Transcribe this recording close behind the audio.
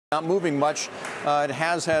Not moving much. It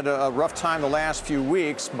has had a rough time the last few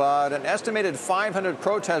weeks, but an estimated 500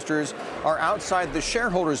 protesters are outside the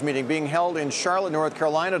shareholders meeting being held in Charlotte, North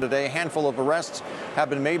Carolina today. A handful of arrests have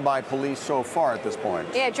been made by police so far at this point.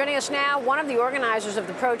 Yeah, joining us now, one of the organizers of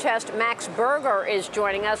the protest, Berger, is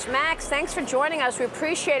joining us. Max, thanks for joining us. We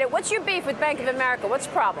appreciate it. What's your beef with Bank of America? What's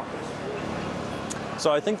the problem?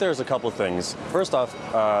 So I think there's a couple things. First off,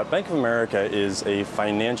 Bank of America is a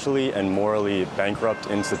financially and morally bankrupt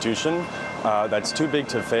institution that's too big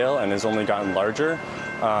to fail and has only gotten larger.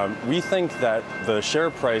 We think that the share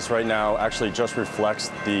price right now actually just reflects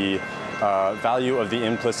the value of the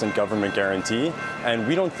implicit government guarantee. And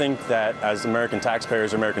we don't think that as American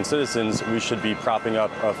taxpayers or American citizens, we should be propping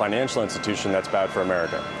up a financial institution that's bad for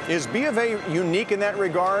America. Is B of A unique in that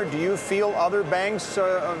regard? Do you feel other banks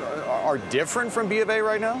are different from B of A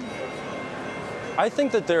right now? I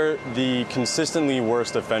think that they're the consistently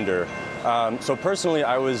worst offender. So personally,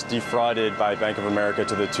 I was defrauded by Bank of America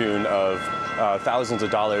to the tune of thousands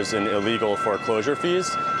of dollars in illegal foreclosure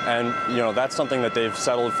fees, and that's something that they've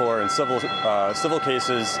settled for in civil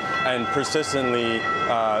cases and persistently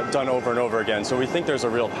done over and over again. So we think there's a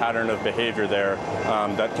real pattern of behavior there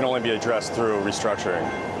that can only be addressed through restructuring.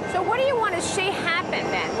 So what do you want to see happen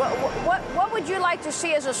then? What would you like to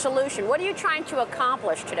see as a solution? What are you trying to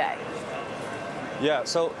accomplish today? Yeah,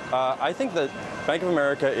 so I think that Bank of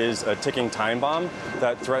America is a ticking time bomb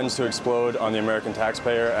that threatens to explode on the American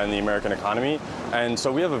taxpayer and the American economy. And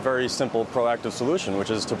so we have a very simple, proactive solution, which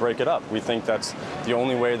is to break it up. We think that's the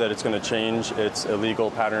only way that it's going to change its illegal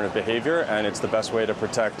pattern of behavior, and it's the best way to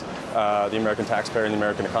protect the American taxpayer and the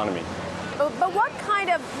American economy. But what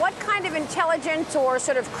kind of intelligence or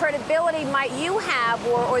sort of credibility might you have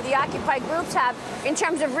or the Occupy groups have in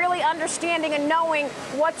terms of really understanding and knowing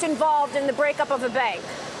what's involved in the breakup of a bank?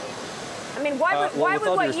 I mean, why would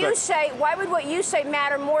what you say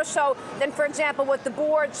matter more so than, for example, what the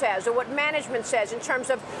board says or what management says in terms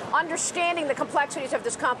of understanding the complexities of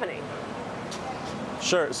this company?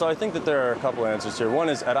 Sure. So I think that there are a couple answers here. One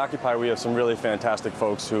is at Occupy we have some really fantastic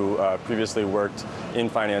folks who previously worked in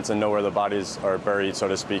finance and know where the bodies are buried, so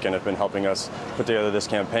to speak, and have been helping us put together this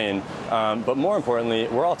campaign. But more importantly,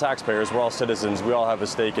 we're all taxpayers, we're all citizens, we all have a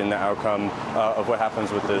stake in the outcome of what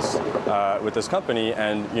happens with this company.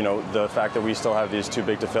 And the fact that we still have these too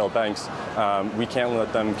big to fail banks, we can't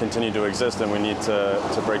let them continue to exist, and we need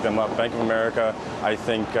to break them up. Bank of America, I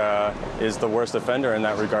think, is the worst offender in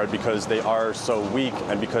that regard because they are so weak,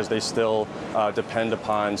 and because they still depend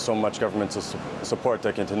upon so much government support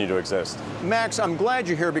to continue to exist. Max, I'm glad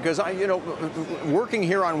you're here because working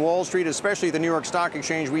here on Wall Street, especially the New York Stock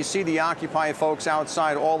Exchange, we see the Occupy folks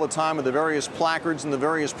outside all the time with the various placards and the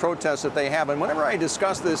various protests that they have. And whenever I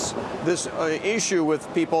discuss this issue with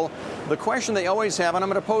people, the question they always have, and I'm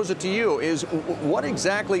going to pose it to you, is what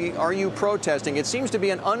exactly are you protesting? It seems to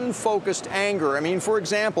be an unfocused anger. I mean, for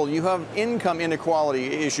example, you have income inequality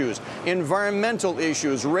issues, environmental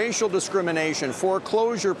issues, racial discrimination,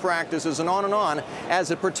 foreclosure practices, and on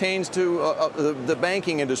as it pertains to the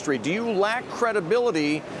banking industry. Do you lack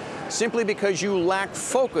credibility simply because you lack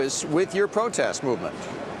focus with your protest movement?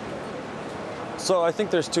 So I think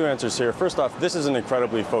there's two answers here. First off, this is an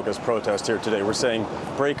incredibly focused protest here today. We're saying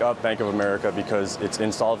break up Bank of America because it's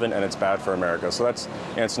insolvent and it's bad for America. So that's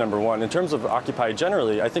answer number one. In terms of Occupy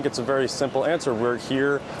generally, I think it's a very simple answer. We're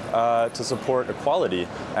here to support equality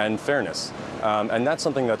and fairness. And that's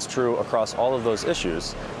something that's true across all of those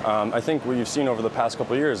issues. I think what you've seen over the past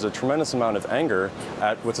couple of years is a tremendous amount of anger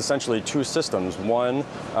at what's essentially two systems, one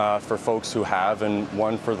for folks who have and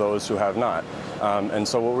one for those who have not. And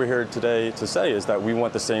so what we're here today to say is that we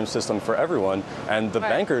want the same system for everyone, and the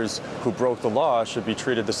bankers who broke the law should be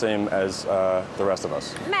treated the same as the rest of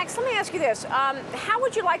us. Max, let me ask you this. How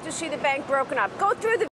would you like to see the bank broken up? Go through the